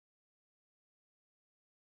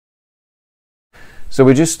So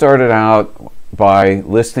we just started out by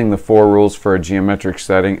listing the 4 rules for a geometric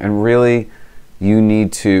setting, and really you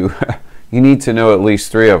need to you need to know at least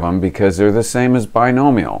 3 of them because they're the same as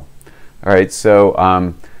binomial. All right, so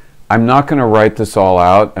I'm not going to write this all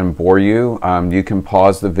out and bore you. You can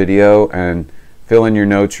pause the video and fill in your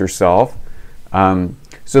notes yourself.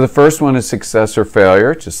 So the first one is success or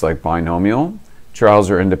failure, just like binomial. Trials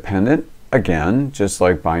are independent, again, just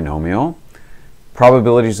like binomial.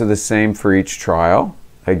 Probabilities are the same for each trial,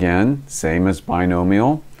 again, same as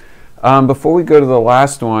binomial. Before we go to the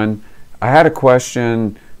last one, I had a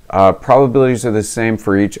question. Probabilities are the same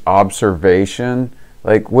for each observation.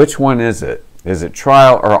 Like, which one is it? Is it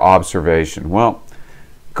trial or observation? Well,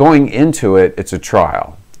 going into it, it's a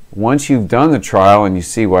trial. Once you've done the trial and you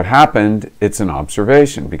see what happened, it's an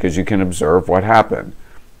observation because you can observe what happened.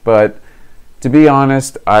 But to be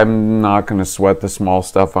honest, I'm not going to sweat the small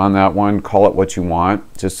stuff on that one. Call it what you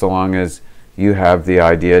want, just so long as you have the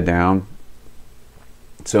idea down.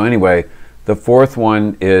 So anyway, the 4th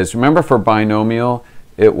one is, remember for binomial,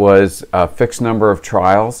 it was a fixed number of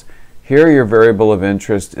trials. Here your variable of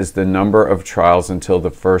interest is the number of trials until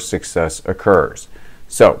the first success occurs.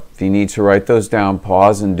 So if you need to write those down,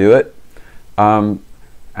 pause and do it.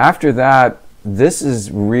 After that, this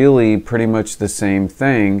is really pretty much the same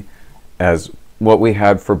thing as what we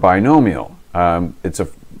had for binomial. It's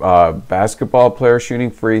a basketball player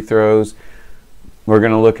shooting free throws. We're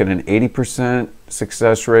going to look at an 80%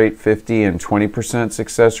 success rate, 50 and 20%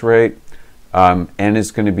 success rate. N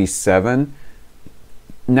is going to be 7.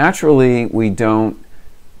 Naturally, we don't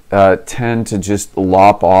tend to just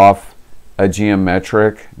lop off a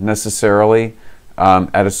geometric necessarily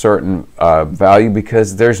at a certain value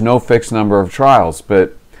because there's no fixed number of trials.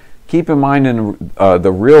 But keep in mind, in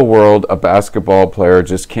the real world, a basketball player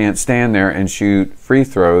just can't stand there and shoot free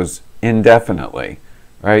throws indefinitely,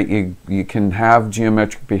 right? You can have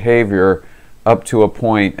geometric behavior up to a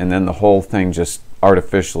point and then the whole thing just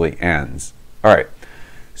artificially ends. All right,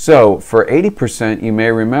 so for 80%, you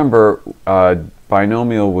may remember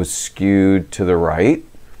binomial was skewed to the right.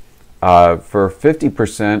 For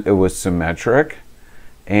 50%, it was symmetric.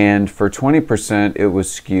 And for 20%, it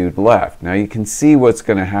was skewed left. Now you can see what's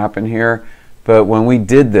going to happen here, but when we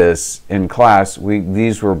did this in class,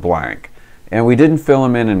 these were blank. And we didn't fill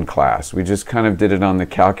them in class. We just kind of did it on the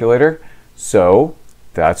calculator. So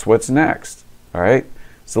that's what's next. All right,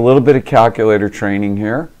 it's a little bit of calculator training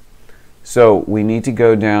here. So we need to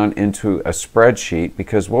go down into a spreadsheet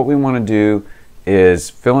because what we want to do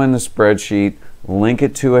is fill in the spreadsheet, link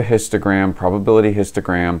it to a histogram, probability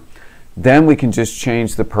histogram. Then we can just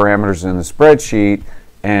change the parameters in the spreadsheet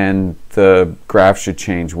and the graph should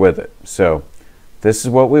change with it. So this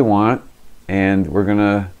is what we want, and we're going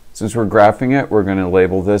to, since we're graphing it, we're going to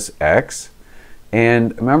label this X.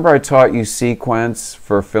 And remember I taught you sequence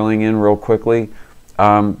for filling in real quickly.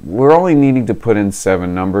 We're only needing to put in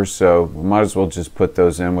 7 numbers, so we might as well just put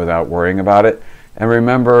those in without worrying about it. And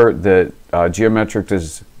remember that geometric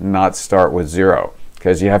does not start with 0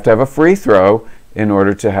 because you have to have a free throw in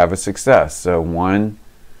order to have a success. So 1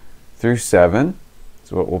 through 7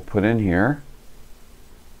 is what we'll put in here.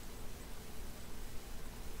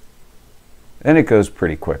 And it goes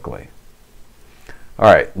pretty quickly.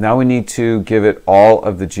 All right, now we need to give it all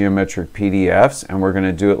of the geometric PDFs, and we're going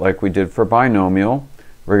to do it like we did for binomial.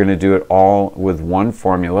 We're going to do it all with one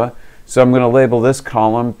formula. So I'm going to label this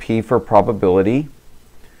column P for probability,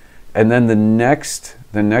 and then the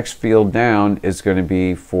next field down is going to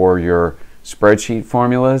be for your spreadsheet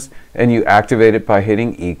formulas, and you activate it by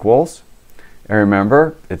hitting equals. And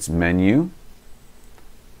remember, it's menu,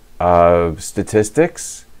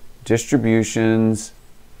 statistics, distributions,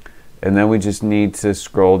 and then we just need to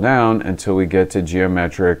scroll down until we get to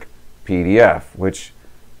geometric PDF, which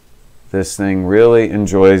this thing really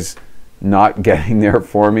enjoys not getting there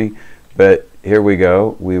for me. But here we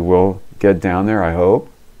go. We will get down there, I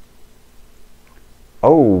hope.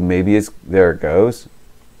 Oh, maybe it's, there it goes.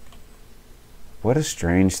 What a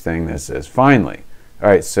strange thing this is. Finally. All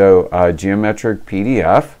right, so geometric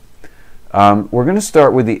PDF. We're going to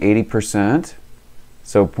start with the 80%,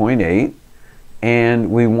 so 0.8. And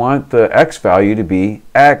we want the X value to be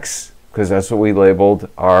X, because that's what we labeled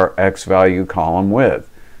our X value column with.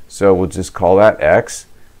 So we'll just call that X.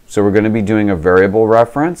 So we're going to be doing a variable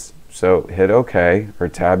reference. So hit OK, or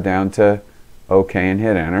tab down to OK and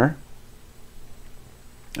hit Enter.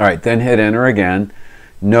 All right, then hit Enter again.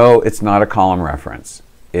 No, it's not a column reference.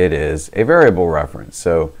 It is a variable reference.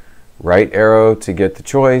 So right arrow to get the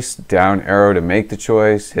choice, down arrow to make the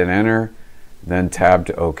choice, hit Enter, then tab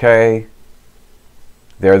to OK.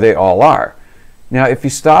 There they all are. Now, if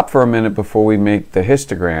you stop for a minute before we make the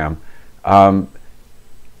histogram,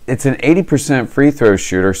 it's an 80% free throw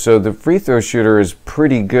shooter, so the free throw shooter is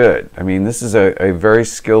pretty good. I mean, this is a very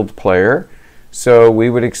skilled player, so we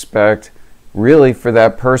would expect really for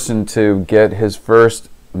that person to get his first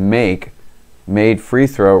made free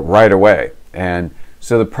throw right away. And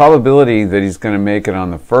so the probability that he's going to make it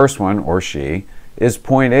on the first one, or she, is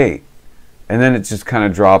 0.8. And then it just kind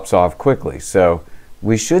of drops off quickly. So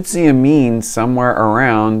we should see a mean somewhere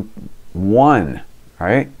around 1,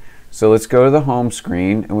 right? So let's go to the home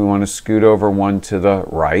screen, and we want to scoot over 1 to the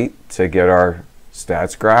right to get our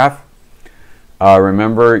stats graph.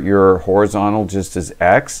 Remember, your horizontal just is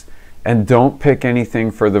X, and don't pick anything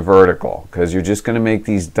for the vertical because you're just going to make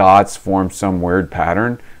these dots form some weird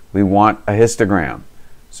pattern. We want a histogram.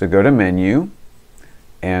 So go to Menu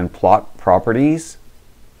and Plot Properties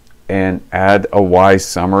and add a Y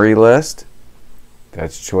summary list.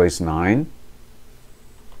 That's choice 9.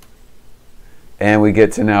 And we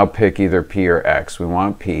get to now pick either P or X. We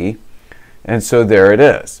want P. And so there it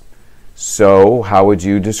is. So how would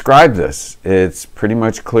you describe this? It's pretty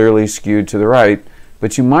much clearly skewed to the right,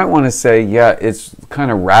 but you might want to say, yeah, it's kind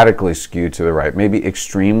of radically skewed to the right, maybe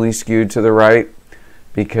extremely skewed to the right,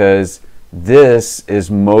 because this is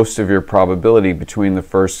most of your probability between the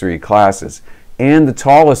first 3 classes. And the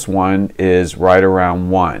tallest one is right around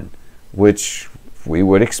 1, which we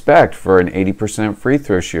would expect for an 80% free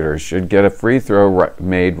throw shooter. Should get a free throw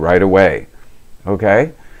made right away.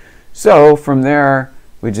 Okay? So from there,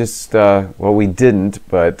 we just, well, we didn't,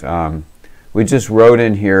 but we just wrote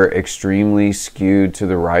in here extremely skewed to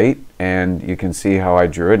the right, and you can see how I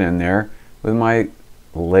drew it in there with my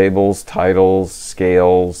labels, titles,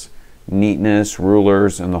 scales, neatness,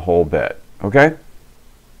 rulers, and the whole bit. Okay?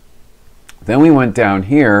 Then we went down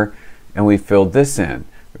here and we filled this in.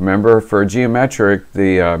 Remember, for geometric,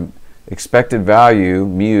 the expected value,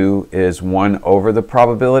 mu, is 1 over the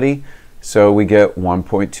probability, so we get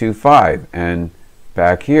 1.25. And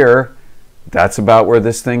back here, that's about where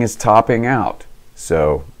this thing is topping out.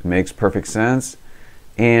 So it makes perfect sense.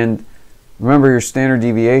 And remember, your standard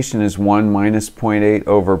deviation is 1 minus 0.8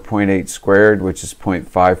 over 0.8 squared, which is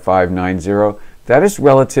 0.5590. That is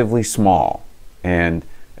relatively small. And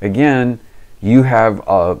again, you have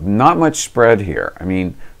not much spread here. I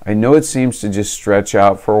mean, I know it seems to just stretch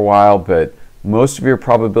out for a while, but most of your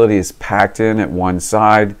probability is packed in at one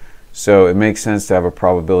side, so it makes sense to have a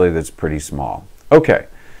probability that's pretty small. Okay,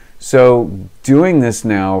 so doing this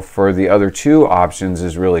now for the other 2 options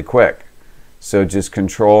is really quick. So just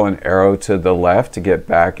control and arrow to the left to get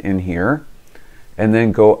back in here, and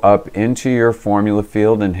then go up into your formula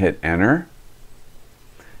field and hit enter.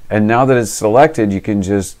 And now that it's selected, you can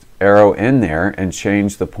just arrow in there and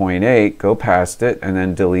change the 0.8, go past it, and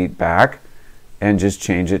then delete back and just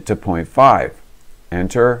change it to 0.5.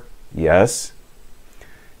 Enter, yes.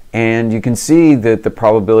 And you can see that the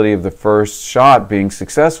probability of the first shot being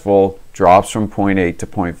successful drops from 0.8 to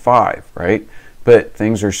 0.5, right? But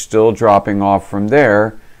things are still dropping off from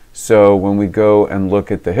there. So when we go and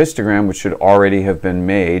look at the histogram, which should already have been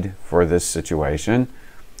made for this situation,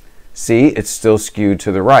 see, it's still skewed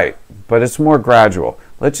to the right, but it's more gradual.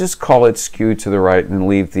 Let's just call it skewed to the right and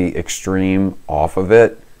leave the extreme off of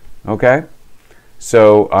it. Okay?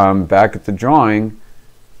 So back at the drawing,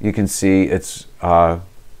 you can see it's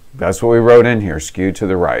that's what we wrote in here, skewed to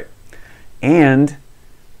the right. And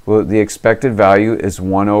well, the expected value is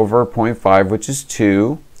 1 over 0.5, which is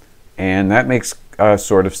 2. And that makes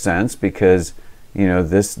sort of sense because, you know,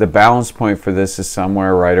 the balance point for this is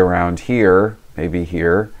somewhere right around here, maybe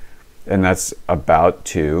here. And that's about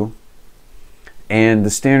 2. And the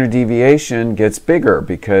standard deviation gets bigger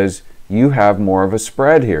because you have more of a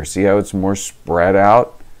spread here. See how it's more spread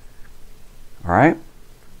out? All right.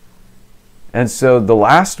 And so the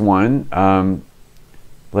last one,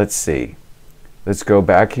 let's see. Let's go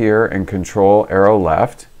back here and control arrow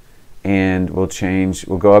left, and we'll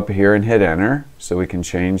go up here and hit enter so we can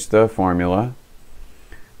change the formula.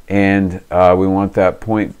 And we want that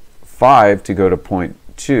 0.5 to go to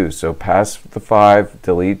 0.2. So pass the 5,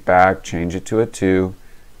 delete back, change it to a 2,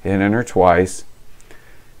 hit enter twice.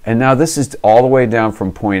 And now this is all the way down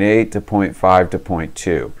from 0.8 to 0.5 to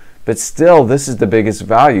 0.2. But still, this is the biggest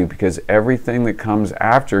value because everything that comes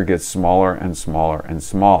after gets smaller and smaller and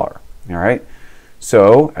smaller. All right?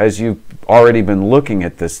 So, as you've already been looking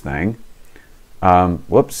at this thing,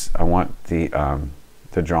 whoops, I want the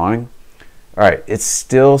drawing. All right, it's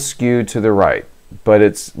still skewed to the right, but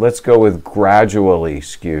let's go with gradually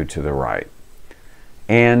skewed to the right.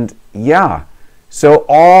 And yeah, so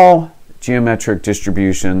all geometric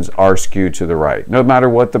distributions are skewed to the right, no matter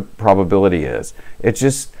what the probability is. It's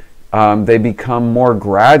just they become more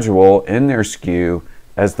gradual in their skew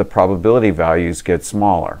as the probability values get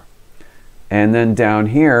smaller. And then down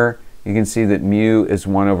here, you can see that mu is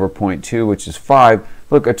 1 over 0.2, which is 5.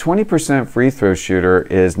 Look, a 20% free throw shooter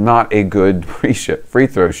is not a good free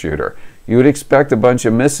throw shooter. You would expect a bunch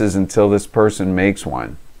of misses until this person makes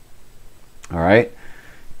one. All right?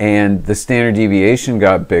 And the standard deviation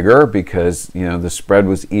got bigger because, you know, the spread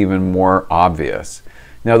was even more obvious.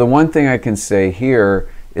 Now, the one thing I can say here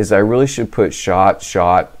is I really should put shot,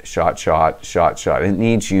 shot, shot, shot, shot, shot. It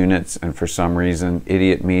needs units, and for some reason,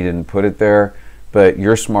 idiot me didn't put it there. But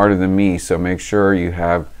you're smarter than me, so make sure you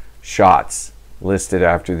have shots listed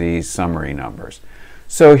after these summary numbers.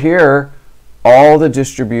 So here, all the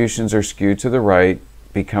distributions are skewed to the right,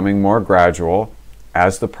 becoming more gradual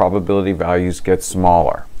as the probability values get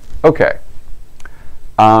smaller. Okay.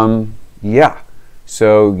 Yeah.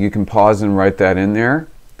 So you can pause and write that in there.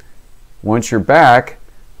 Once you're back,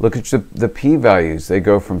 look at the p-values. They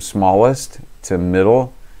go from smallest to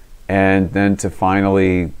middle, and then to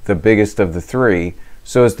finally the biggest of the three.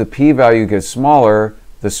 So as the p-value gets smaller,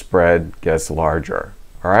 the spread gets larger.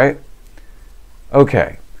 All right?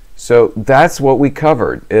 Okay, so that's what we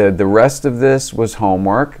covered. The rest of this was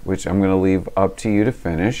homework, which I'm going to leave up to you to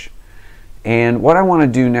finish. And what I want to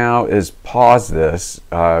do now is pause this,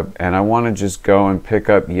 and I want to just go and pick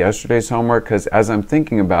up yesterday's homework, because as I'm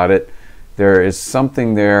thinking about it, there is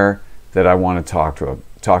something there that I want to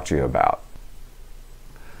talk to you about.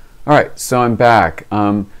 All right, so I'm back.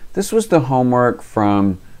 This was the homework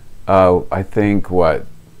from, I think,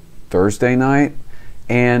 Thursday night?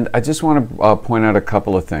 And I just want to point out a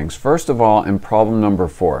couple of things. First of all, in problem number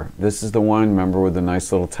 4, this is the one, remember, with the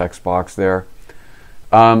nice little text box there.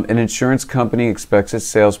 An insurance company expects its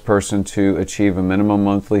salesperson to achieve a minimum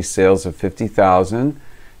monthly sales of $50,000,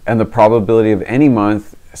 and the probability of any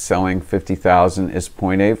month selling $50,000 is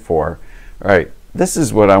 0.84. All right, this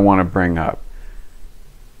is what I want to bring up.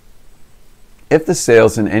 If the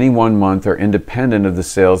sales in any one month are independent of the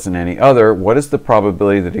sales in any other, what is the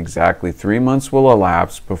probability that exactly 3 months will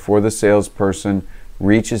elapse before the salesperson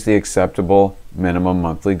reaches the acceptable minimum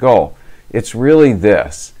monthly goal? It's really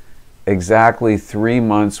this. Exactly 3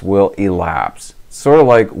 months will elapse. Sort of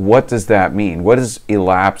like, what does that mean? What does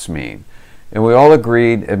elapse mean? And we all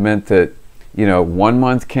agreed it meant that, you know, 1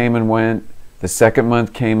 month came and went, the second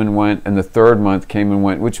month came and went, and the third month came and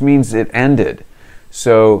went, which means it ended.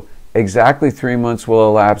 So exactly 3 months will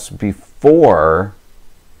elapse before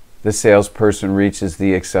the salesperson reaches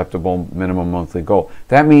the acceptable minimum monthly goal.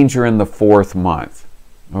 That means you're in the 4th month.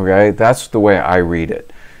 Okay, that's the way I read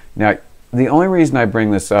it. Now, the only reason I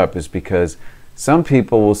bring this up is because some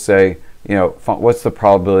people will say, you know, what's the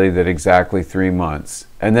probability that exactly 3 months?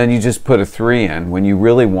 And then you just put a 3 in when you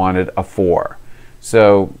really wanted a 4.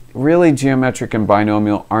 So really, geometric and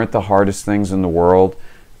binomial aren't the hardest things in the world.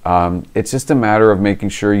 It's just a matter of making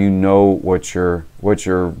sure you know what you're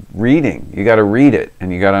reading. You got to read it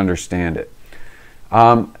and you got to understand it.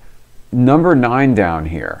 Number 9 down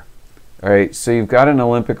here. All right, so you've got an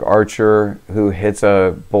Olympic archer who hits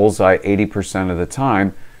a bullseye 80% of the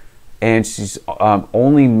time, and she's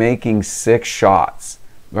only making 6 shots.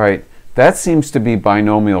 Right? That seems to be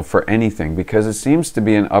binomial for anything because it seems to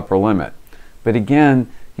be an upper limit. But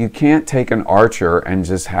again, you can't take an archer and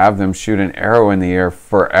just have them shoot an arrow in the air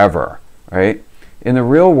forever, right? In the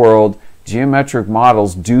real world, geometric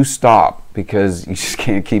models do stop because you just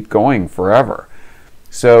can't keep going forever.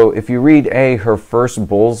 So if you read A, her first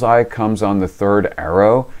bullseye comes on the 3rd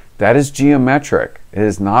arrow, that is geometric. It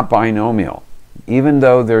is not binomial, even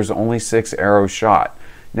though there's only 6 arrows shot.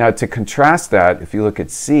 Now to contrast that, if you look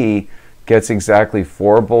at C, gets exactly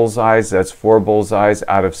 4 bullseyes, that's 4 bullseyes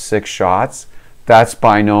out of 6 shots. That's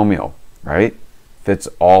binomial, right? Fits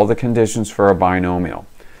all the conditions for a binomial.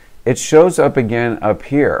 It shows up again up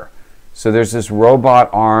here. So there's this robot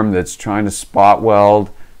arm that's trying to spot weld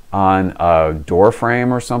on a door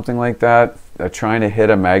frame or something like that, trying to hit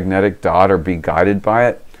a magnetic dot or be guided by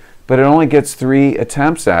it. But it only gets 3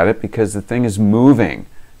 attempts at it because the thing is moving.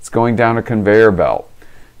 It's going down a conveyor belt.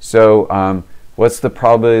 So what's the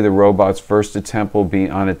probability the robot's first attempt will be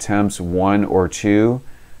on attempts 1 or 2?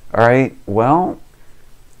 All right, well,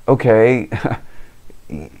 okay,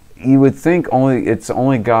 you would think it's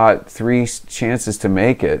only got 3 chances to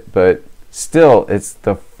make it, but still, it's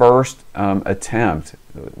the first attempt,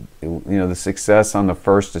 you know, the success on the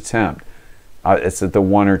first attempt. It's at the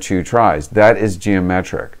 1 or 2 tries. That is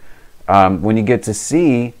geometric. When you get to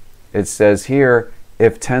C, it says here,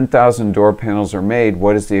 if 10,000 door panels are made,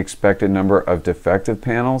 what is the expected number of defective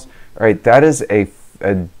panels? All right, that is a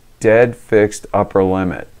dead fixed upper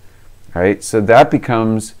limit. Right? So that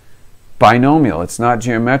becomes binomial. It's not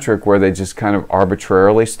geometric where they just kind of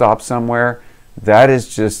arbitrarily stop somewhere. that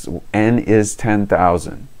is just, n is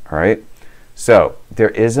 10,000, all right? So there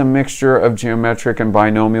is a mixture of geometric and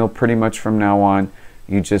binomial pretty much from now on.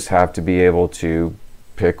 You just have to be able to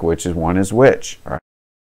pick which one is which, all right?